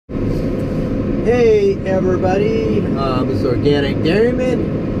Hey everybody, this is Organic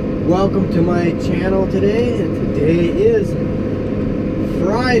Dairyman. Welcome to my channel today, and today is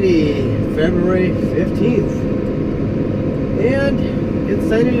Friday, February 15th. And it's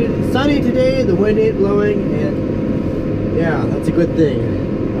sunny today, the wind ain't blowing, and yeah, that's a good thing.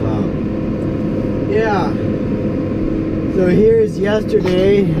 Yeah, so here's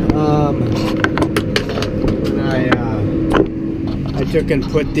yesterday, when I took and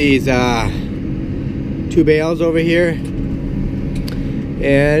put these 2 bales over here,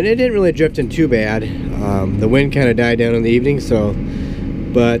 and it didn't really drift in too bad. The wind kind of died down in the evening, so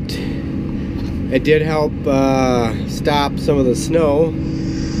but it did help stop some of the snow.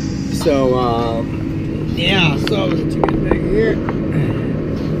 So yeah, so let's get back here.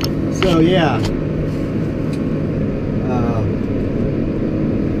 So yeah,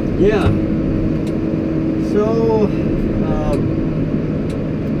 yeah, so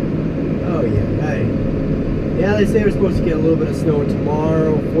oh yeah, they say we're supposed to get a little bit of snow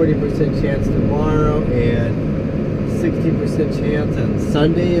tomorrow, 40% chance tomorrow, and 60% chance on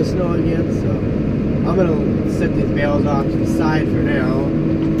Sunday of snow again. So I'm gonna set these bales off to the side for now,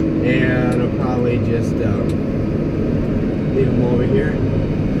 and I'll probably just leave them over here.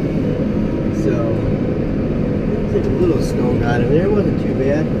 So looks like a little snow got in there. It wasn't too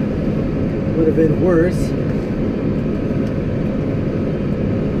bad. Would have been worse.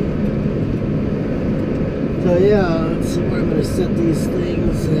 So yeah, let's see where I'm going to set these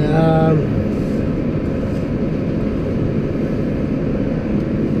things. Set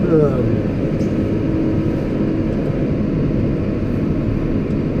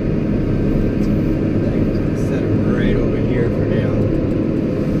them right over here for now.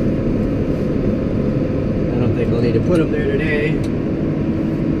 I don't think I'll need to put them there today.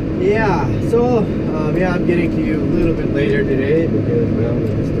 Yeah, so yeah, I'm getting to you a little bit later today because, well,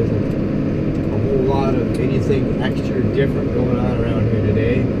 it just isn't a whole lot of anything extra different going on around here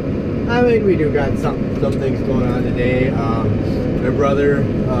today. I mean, we do got some things going on today. My brother,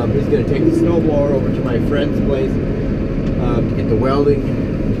 he's going to take the snowblower over to my friend's place to get the welding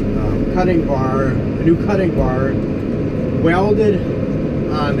cutting bar, a new cutting bar welded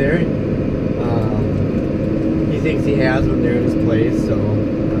on there. He thinks he has one there in his place, so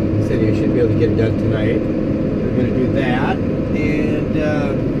he said he should be able to get it done tonight. We're going to do that. And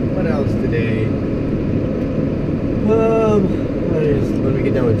what else today? When we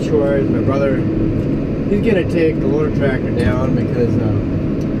get done with chores, my brother, he's gonna take the loader tractor down because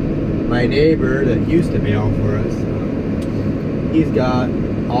my neighbor that used to bale for us, he's got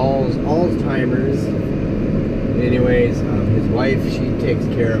Alzheimer's. Anyways, his wife, she takes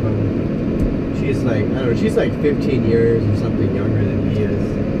care of him. She's like, I don't know, she's like 15 years or something younger than he is.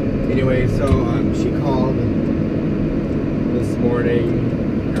 Anyway, so she called this morning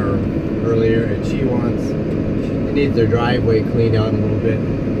or earlier, and she needs their driveway cleaned out a little bit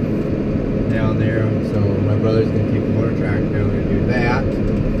down there. So my brother's gonna take the motor tractor down and do that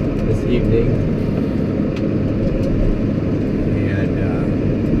this evening. And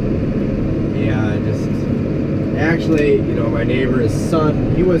yeah, just actually, you know, my neighbor's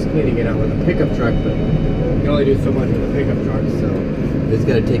son, he was cleaning it out with a pickup truck, but you can only do so much with a pickup truck, so he's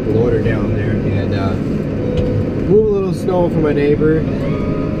gonna take the loader down there and move a little snow for my neighbor.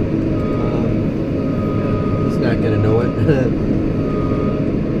 Not gonna know it. I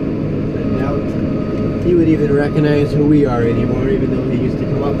doubt he would even recognize who we are anymore, even though he used to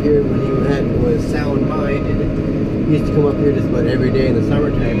come up here when he was sound minded. He used to come up here just about every day in the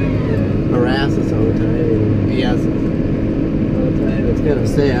summertime and harass us all the time and BS us all the time. It's kind of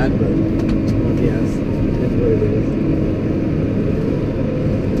sad, but yes, that's what it is.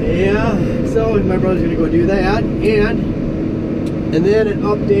 Yeah, so my brother's gonna go do that, and then an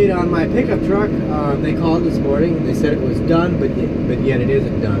update on my pickup truck. They called this morning. They said it was done, but yet it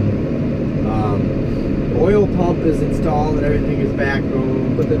isn't done. The oil pump is installed and everything is back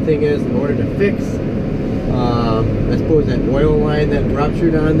home. But the thing is, in order to fix, I suppose that oil line that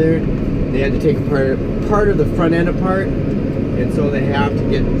ruptured on there, they had to take part of the front end apart, and so they have to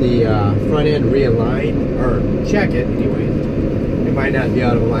get the front end realigned or check it anyway. It might not be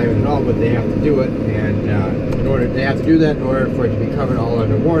out of alignment at all, but they have to do it, and they have to do that in order for it to be covered all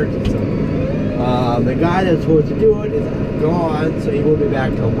under warranty. So the guy that's supposed to do it is gone, so he won't be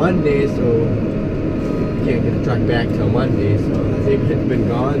back till Monday. So we can't get the truck back till Monday. So I think it's been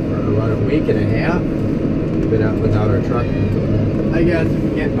gone for about a week and a half. We've been out without our truck. I guess we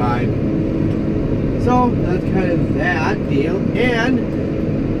can get by. So that's kind of that deal. And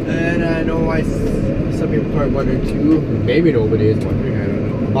I know some people are wondering too, maybe nobody is wondering, I don't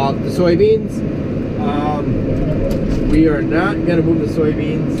know, about the soybeans. We are not going to move the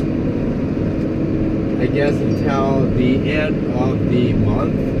soybeans I guess, until the end of the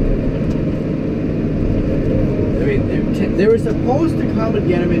month. I mean, they were supposed to come and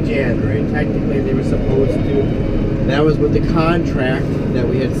get them in January. Technically, they were supposed to. That was what the contract that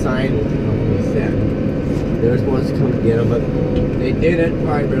we had signed with the company said. They were supposed to come and get them, but they didn't,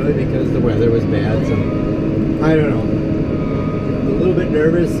 primarily because the weather was bad. So, I don't know. I'm a little bit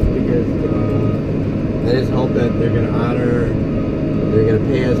nervous because I just hope that they're going to honor, they're going to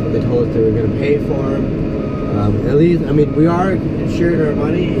pay us what they told us they were going to pay for them. At least, I mean, we are insured our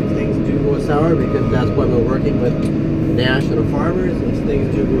money if things do go sour, because that's why we're working with national farmers. If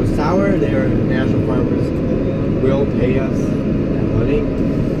things do go sour, their national farmers will pay us that money.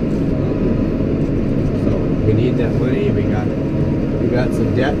 So we need that money. We got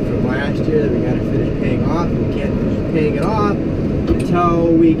some debt from last year that we got to finish paying off. We can't finish paying it off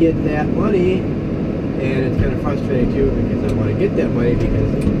until we get that money, and it's kind of frustrating too, because I want to get that money,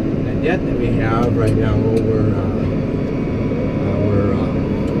 because the debt that we have right now, we're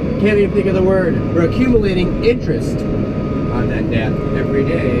can't even think of the word. We're accumulating interest on that debt every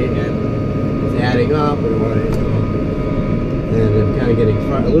day, and it's adding up. And I'm kind of getting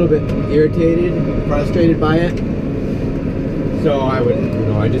a little bit irritated, frustrated by it. So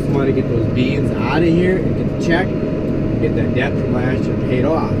I just want to get those beans out of here and get the check, and get that debt from last year paid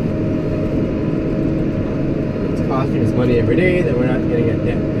off. It's costing us money every day that we're not getting that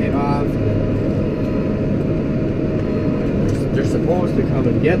debt paid off. They're supposed to come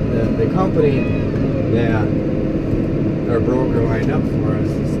and get the company that our broker lined up for us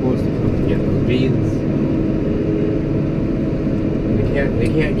is supposed to come and get those beans. They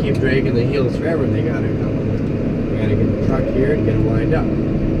can't keep dragging the heels forever. They gotta come. They gotta get the truck here and get them lined up.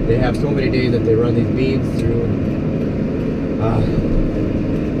 They have so many days that they run these beans through. I'm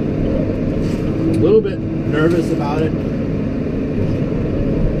a little bit nervous about it.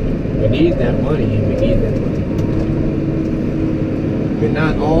 We need that money. We need that money. But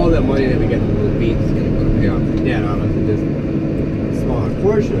not all the money that we get from those beans is going to go to pay off the debt. Obviously, just a smaller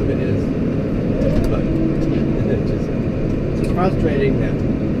portion of it is. But it's just frustrating that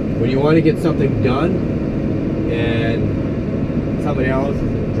when you want to get something done and somebody else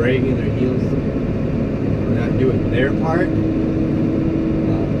is dragging their heels, not doing their part.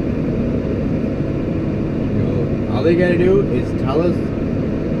 All they got to do is tell us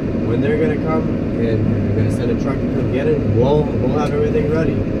when they're going to come, and we're going to send a truck to come get it. We'll have everything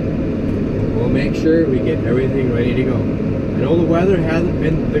ready. We'll make sure we get everything ready to go. I know the weather hasn't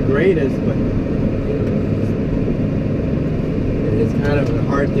been the greatest, but it's kind of a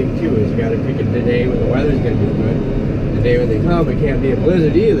hard thing too, is you got to pick the day when the weather's going to be good. The day when they come, it can't be a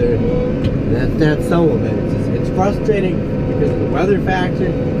blizzard either. And that's some of it. It's frustrating because of the weather factor,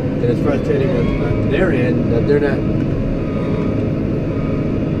 and it's frustrating on their end that they're not.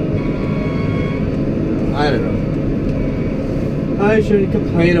 I don't know. I shouldn't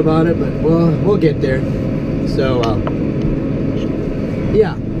complain about it, but we'll get there. So,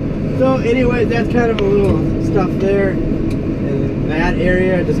 yeah. So, anyway, that's kind of a little stuff there in that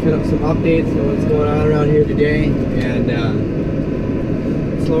area. Just kind of some updates on what's going on around here today. And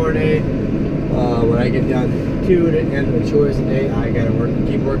slower day. When I get down to the end of the chores today, I gotta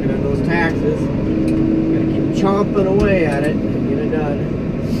keep working on those taxes. Gotta keep chomping away at it and get it done.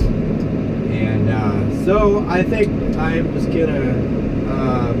 And so I think I'm just gonna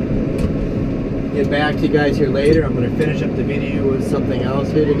get back to you guys here later. I'm gonna finish up the video with something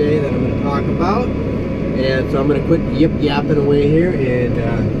else here today that I'm gonna talk about. And so I'm gonna quit yapping away here and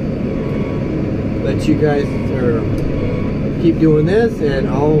let you guys keep doing this, and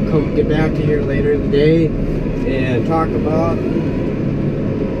I'll get back to you here later in the day and talk about.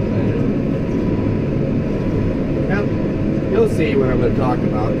 Well, you'll see what I'm gonna talk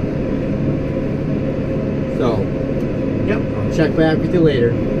about. So, yep, I'll check back with you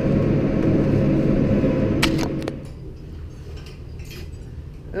later.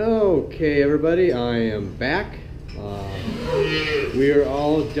 Okay, everybody, I am back. We are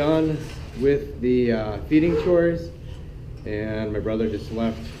all done with the feeding chores, and my brother just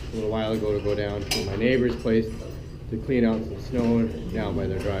left a little while ago to go down to my neighbor's place to clean out some snow down by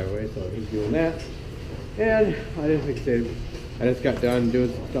their driveway, so he's doing that. And I just got done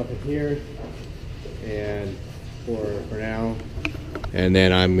doing some stuff in here, and for now, and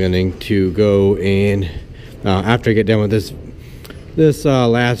then I'm going to go in after I get done with this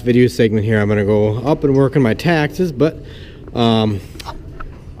last video segment here. I'm going to go up and work on my taxes, but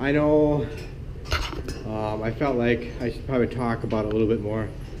I know I felt like I should probably talk about it a little bit more.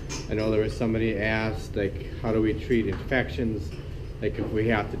 I know there was somebody asked, like, how do we treat infections, like if we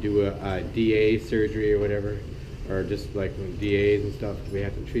have to do a DA surgery or whatever, or just like DAs and stuff, we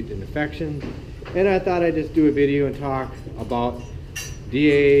have to treat the infection. And I thought I'd just do a video and talk about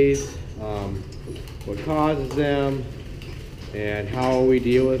DAs, what causes them, and how we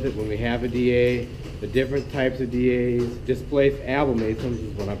deal with it when we have a DA, the different types of DAs. Displaced abomasums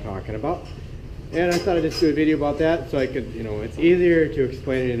is what I'm talking about. And I thought I'd just do a video about that so I could, you know, it's easier to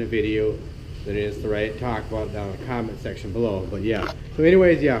explain it in a video than it is to talk about it down in the comment section below. But yeah, so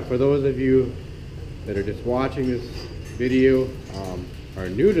anyways, yeah, for those of you that are just watching this video, are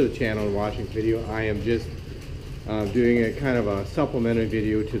new to the channel and watching this video, I am just doing a kind of a supplementary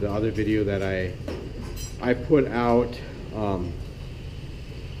video to the other video that I put out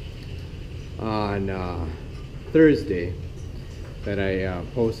on Thursday, that I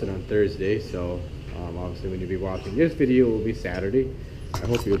posted on Thursday. So obviously when you'll be watching this video, it will be Saturday. I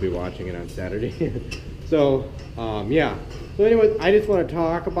hope you'll be watching it on Saturday. So yeah, so anyways, I just want to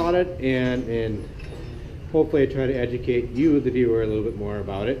talk about it and hopefully try to educate you, the viewer, a little bit more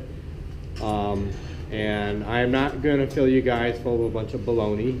about it. And I'm not going to fill you guys full of a bunch of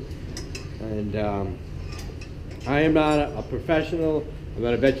baloney. And I am not a professional, I'm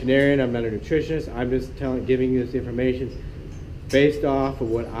not a veterinarian, I'm not a nutritionist. I'm just giving you this information based off of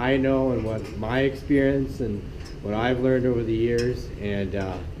what I know and what my experience and what I've learned over the years. And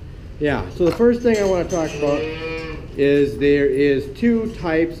yeah, so the first thing I want to talk about is there is two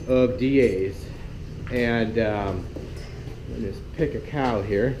types of DAs. And let me just pick a cow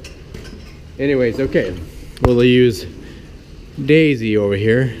here. Anyways, okay, we'll use Daisy over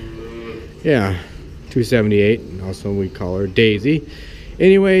here. Yeah, 278, and also we call her Daisy.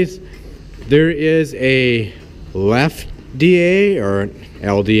 Anyways, there is a left DA or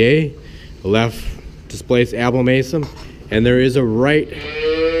LDA, left displaced abomasum, and there is a right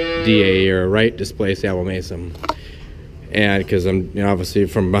DA or a right displaced abomasum. And because I'm obviously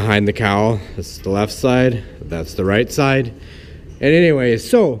from behind the cow, that's the left side, that's the right side. And anyways,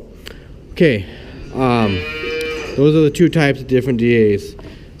 so okay, those are the two types of different DAs.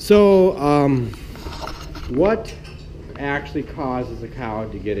 So what actually causes a cow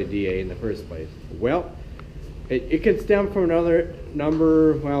to get a DA in the first place? Well, it can stem from another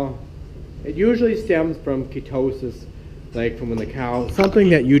number. Well, it usually stems from ketosis, like from when the cow, something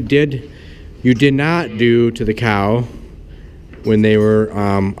that you did not do to the cow when they were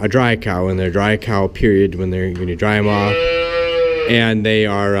a dry cow, in their dry cow period, when you dry them off, and they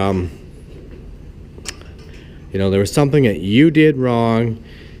are, you know, there was something that you did wrong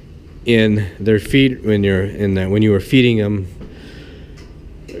in their feed when you were feeding them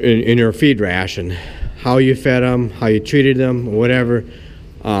in your feed ration, how you fed them, how you treated them, whatever.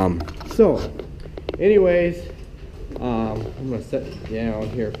 So, anyways, I'm gonna sit down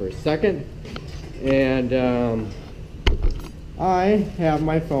here for a second, and I have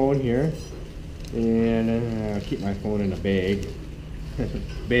my phone here, and I'll keep my phone in a bag.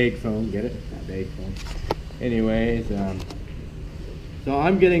 Bag phone, get it? Not bag phone. Anyways, so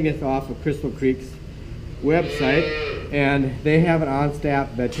I'm getting this off of Crystal Creek's website, and they have an on-staff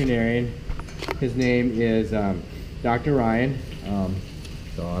veterinarian. His name is Dr. Ryan.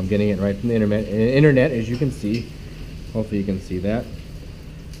 So I'm getting it right from the internet, as you can see. Hopefully you can see that.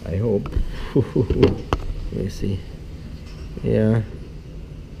 I hope. Let me see. Yeah.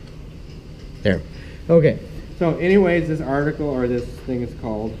 There. Okay. So anyways, this article, or this thing, is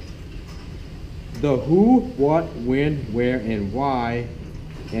called The Who, What, When, Where, and Why,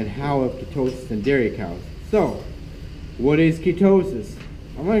 and How of Ketosis in Dairy Cows. So, what is ketosis?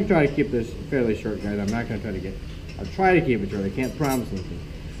 I'm going to try to keep this fairly short, guys. I'm not going to I'll try to keep it short. I can't promise anything.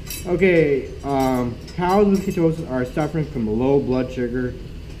 Okay, cows with ketosis are suffering from low blood sugar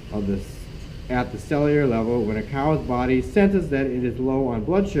at the cellular level. When a cow's body senses that it is low on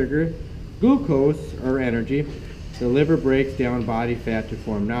blood sugar, glucose, or energy, the liver breaks down body fat to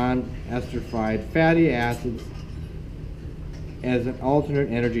form non-esterified fatty acids as an alternate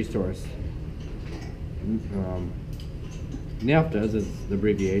energy source. Naphthas is the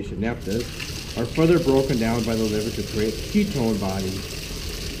abbreviation. Naphthas are further broken down by the liver to create ketone bodies.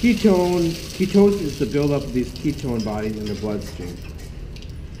 Ketosis is the buildup of these ketone bodies in the bloodstream.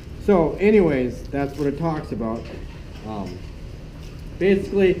 So anyways, that's what it talks about.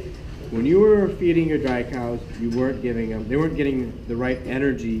 Basically, when you were feeding your dry cows, they weren't getting the right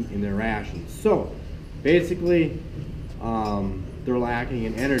energy in their rations. So basically, they're lacking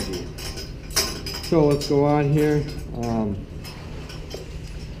in energy. So let's go on here.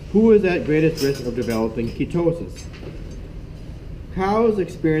 Who is at greatest risk of developing ketosis? Cows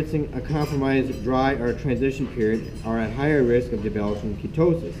experiencing a compromised dry or transition period are at higher risk of developing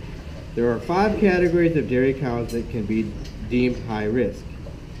ketosis. There are 5 categories of dairy cows that can be deemed high risk.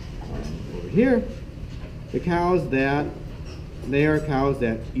 Over here. They are cows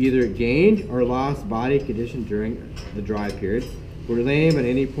that either gained or lost body condition during the dry period, were lame at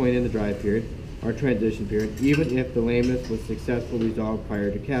any point in the dry period or transition period, even if the lameness was successfully resolved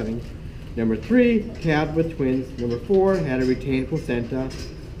prior to calving. Number 3, calved with twins. Number 4, had a retained placenta.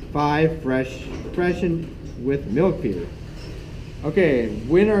 5, freshened with milk feeder. Okay,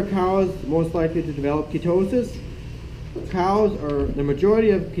 when are cows most likely to develop ketosis? Cows are, the majority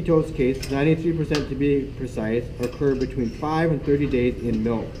of ketosis cases, 93% to be precise, occur between 5 and 30 days in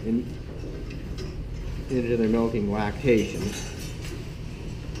milk, into their milking lactation.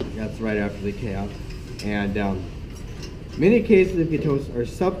 That's right after the calf. And many cases of ketosis are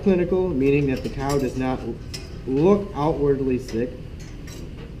subclinical, meaning that the cow does not look outwardly sick,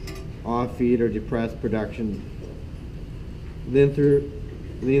 off feed, or depressed production. Lethargy,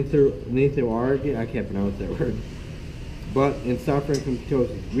 I can't pronounce that word, but in suffering from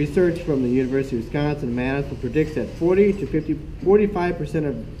ketosis. Research from the University of Wisconsin-Madison predicts that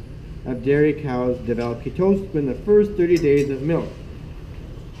 45% of dairy cows develop ketosis within the first 30 days of milk.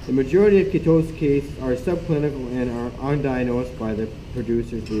 The majority of ketosis cases are subclinical and are undiagnosed by the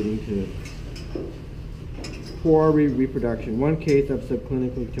producers, leading to poor reproduction. One case of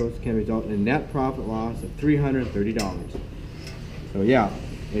subclinical ketosis can result in a net profit loss of $330. So yeah,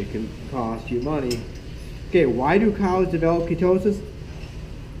 it can cost you money. Okay, why do cows develop ketosis?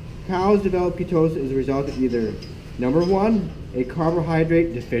 Cows develop ketosis as a result of either, number 1, a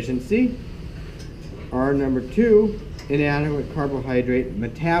carbohydrate deficiency, or number 2, inadequate carbohydrate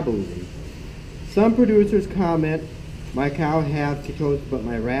metabolism. Some producers comment, my cow has ketosis, but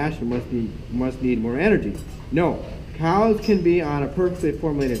my ration must need more energy. No, cows can be on a perfectly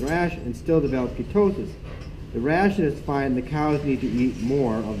formulated ration and still develop ketosis. The ration is fine. The cows need to eat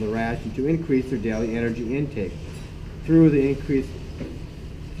more of the ration to increase their daily energy intake through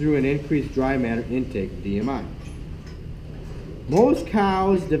an increased dry matter intake, DMI. Most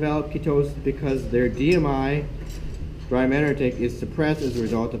cows develop ketosis because their DMI, dry matter intake, is suppressed as a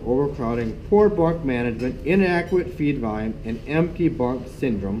result of overcrowding, poor bunk management, inadequate feed volume, and empty bunk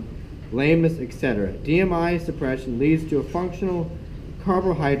syndrome, lameness, etc. DMI suppression leads to a functional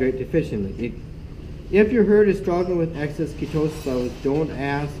carbohydrate deficiency. If your herd is struggling with excess ketosis levels, don't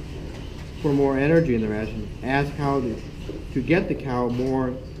ask for more energy in the ration. Ask how to get the cow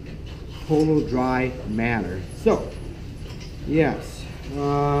more total dry matter. So, yes.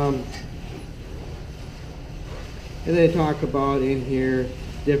 And they talk about in here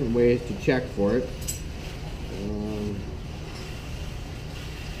different ways to check for it.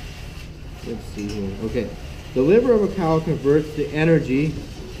 Let's see here. Okay. The liver of a cow converts the energy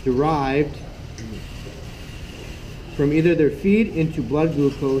derived from either their feed into blood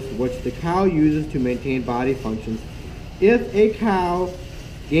glucose, which the cow uses to maintain body functions. If a cow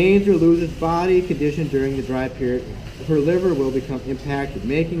gains or loses body condition during the dry period, her liver will become impacted,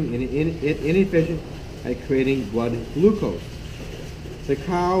 making it inefficient at creating blood glucose. The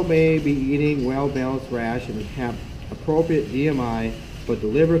cow may be eating well-balanced ration and have appropriate DMI, but the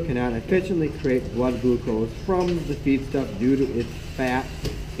liver cannot efficiently create blood glucose from the feedstuff due to its fat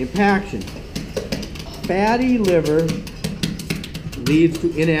impaction. Fatty liver leads to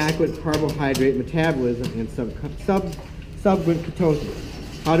inadequate carbohydrate metabolism and subsequent ketosis.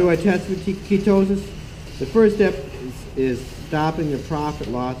 How do I test for ketosis? The first step is stopping the profit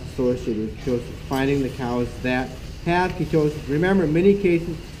loss associated with ketosis, finding the cows that have ketosis. Remember, many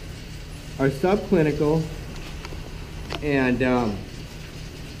cases are subclinical, and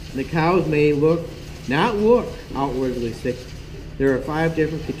the cows may not look outwardly sick. There are 5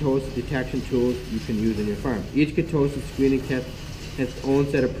 different ketosis detection tools you can use in your farm. Each ketosis screening test has its own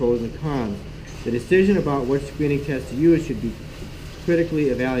set of pros and cons. The decision about which screening test to use should be critically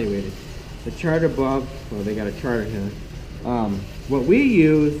evaluated. The chart above, well, they got a chart here. What we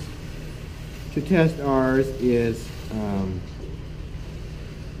use to test ours is, let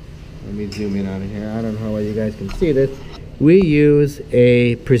me zoom in on it here. I don't know how well you guys can see this. We use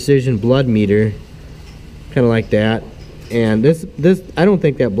a precision blood meter, kind of like that. And this I don't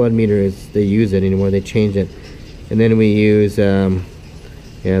think that blood meter they use it anymore. They changed it. And then we use yeah,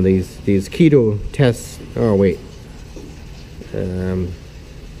 these keto tests. Oh wait.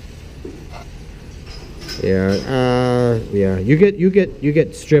 Yeah. You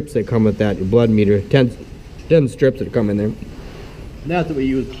get strips that come with that blood meter. 10 strips that come in there. That's what we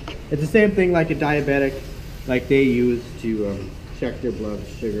use. It's the same thing like a diabetic, like they use to check their blood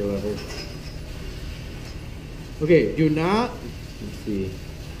sugar levels. Okay, do not, let's see.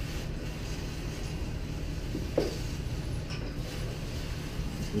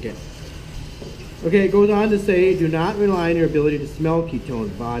 Okay. Okay, it goes on to say, do not rely on your ability to smell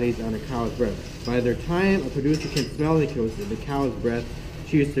ketone bodies on a cow's breath. By the time a producer can smell the ketones in the cow's breath,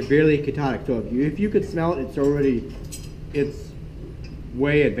 she is severely ketotic. So if you could smell it, it's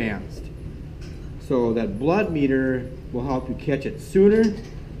way advanced. So that blood meter will help you catch it sooner.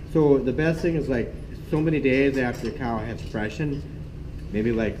 So the best thing is like so many days after the cow has freshened,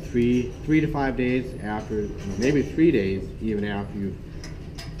 maybe like three to 5 days after, maybe 3 days even after you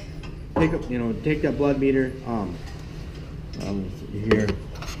take that blood meter. Here,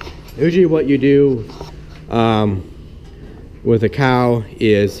 usually what you do with a cow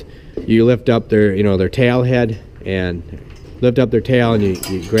is you lift up their tail head and lift up their tail, and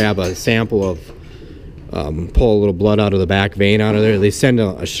you grab a sample of pull a little blood out of the back vein out of there. They send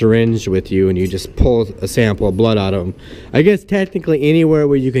a syringe with you, and you just pull a sample of blood out of them. I guess technically anywhere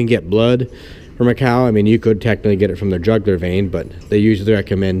where you can get blood from a cow, I mean, you could technically get it from their jugular vein, but they usually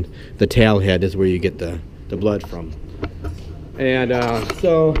recommend the tail head is where you get the blood from. And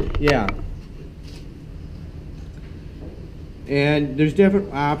so yeah, and there's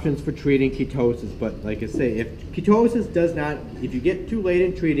different options for treating ketosis, but like I say, if ketosis does not, if you get too late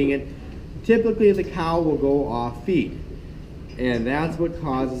in treating it, typically the cow will go off feed, and that's what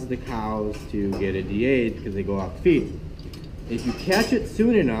causes the cows to get a DA, because they go off feed. If you catch it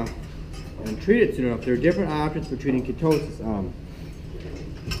soon enough and treat it soon enough, there are different options for treating ketosis.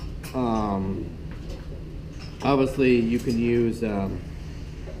 Obviously you can use the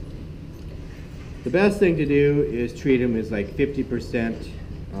best thing to do is treat them as like 50%.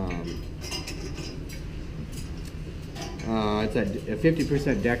 It's at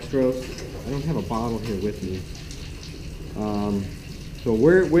 50% dextrose. I don't have a bottle here with me. So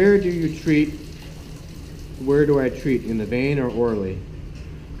where do you treat? Where do I treat? In the vein or orally?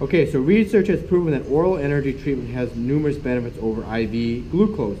 Okay, so research has proven that oral energy treatment has numerous benefits over IV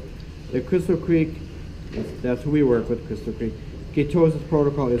glucose. The Crystal Creek, that's who we work with, Crystal Creek. Ketosis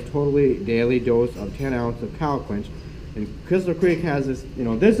protocol is totally daily dose of 10 ounces of cow quench. And Crystal Creek has this,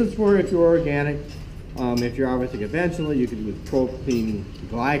 this is for if you're organic. If you're obviously conventional, you could use propylene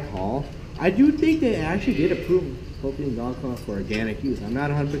glycol. I do think they actually did approve propylene glycol for organic use. I'm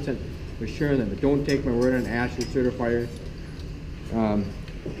not 100% for sure on that, but don't take my word on it. Ask your certifier.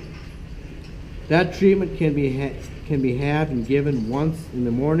 That treatment can be had and given once in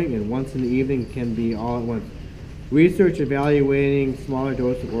the morning and once in the evening, can be all at once. Research evaluating smaller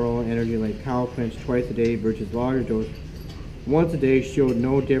dose of oral energy like cow quench twice a day versus larger dose once a day showed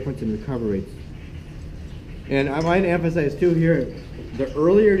no difference in recovery rates. And I might emphasize too here, the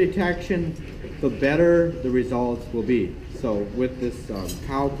earlier detection, the better the results will be. So with this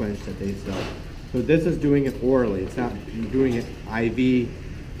cow quench that they sell, so this is doing it orally, it's not doing it IV.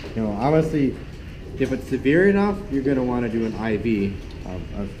 Obviously, if it's severe enough, you're going to want to do an IV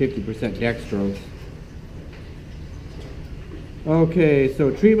of 50% dextrose. Okay, so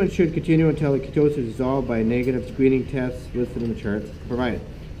treatment should continue until the ketosis is resolved by negative screening tests listed in the chart provided.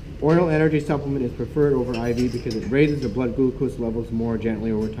 Oral energy supplement is preferred over IV because it raises the blood glucose levels more gently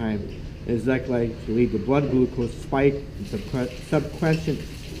over time. It is likely to lead to blood glucose spike and subsequent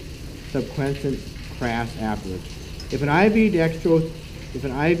crash afterwards. If an IV dextrose,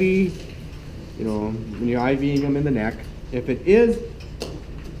 when you're IVing them in the neck, if it is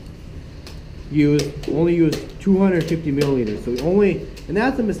only use 250 milliliters. So and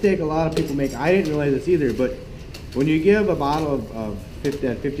that's a mistake a lot of people make. I didn't realize this either, but when you give a bottle of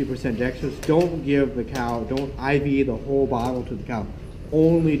 50% dextrose, don't give the cow, don't IV the whole bottle to the cow.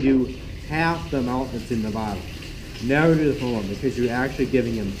 Only do half the amount that's in the bottle. Never do the full one, because you're actually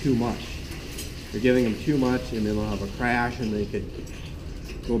giving them too much. You're giving them too much, and then they'll have a crash, and they could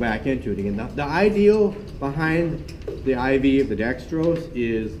go back into it again. The ideal behind the IV of the dextrose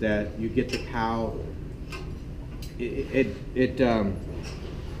is that you get the cow. It does.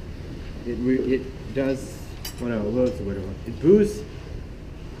 It boosts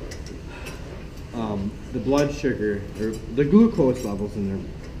the blood sugar or the glucose levels in them,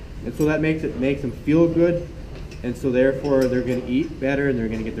 and so that makes them feel good, and so therefore they're going to eat better and they're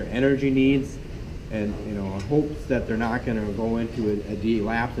going to get their energy needs, and hopes that they're not going to go into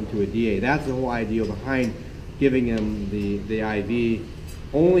lapse into a DA. That's the whole idea behind giving them the IV.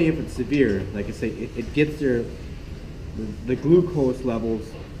 Only if it's severe, like I say, it gets the glucose levels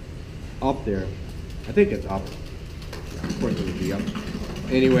up there. I think it's up. Yeah, of course it would be up.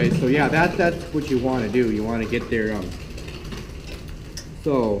 Anyway, so yeah, that's what you want to do. You want to get their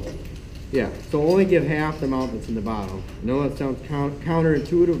so only give half the amount that's in the bottle. I know that sounds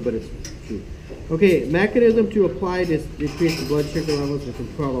counterintuitive, but it's true. Okay, mechanism to apply this decrease the blood sugar levels within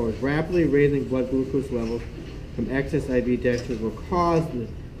 12 hours. Rapidly raising blood glucose levels from excess IV dextrose will cause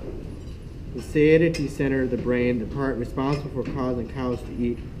the satiety center of the brain, the part responsible for causing cows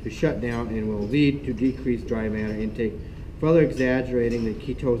to shut down, and will lead to decreased dry matter intake, further exaggerating the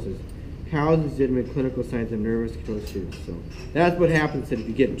ketosis. Cows exhibit clinical signs of nervous ketosis. So that's what happens if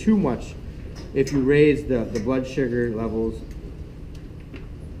you get too much. If you raise the blood sugar levels,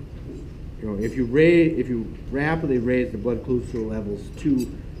 if you rapidly raise the blood glucose levels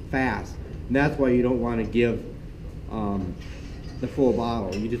too fast, and that's why you don't want to give the full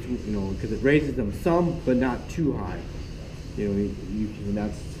bottle. You just, because it raises them some, but not too high. And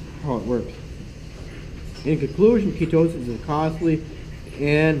that's how it works. In conclusion, ketosis is costly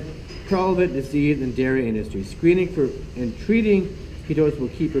and prevalent disease in dairy industry. Screening for and treating ketosis will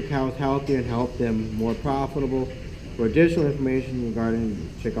keep your cows healthier and help them more profitable. For additional information regarding,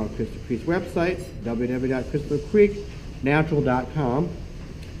 check out Crystal Creek's website, www.crystalcreeknatural.com.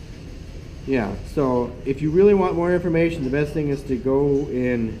 Yeah, so if you really want more information, the best thing is to go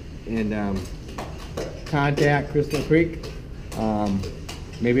in and contact Crystal Creek.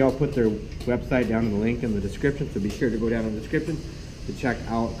 Maybe I'll put their website down in the link in the description, so be sure to go down in the description to check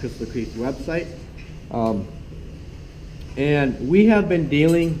out Crystal Creek's website. And we have been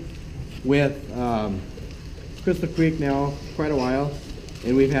dealing with Crystal Creek now quite a while,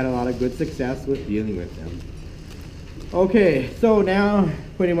 and we've had a lot of good success with dealing with them. Okay, so now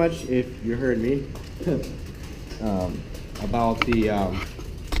pretty much, if you heard me about the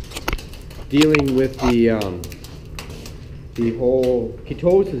dealing with the whole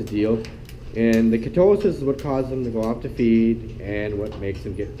ketosis deal, and the ketosis is what causes them to go off to feed and what makes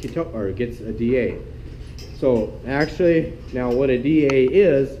them get gets a DA. So actually, now what a DA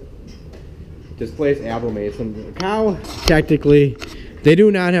is, displaced abomasum. A cow, technically, they do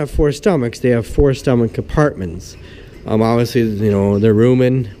not have 4 stomachs. They have 4 stomach compartments. Obviously, the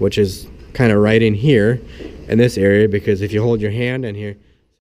rumen, which is kind of right in here, in this area, because if you hold your hand in here,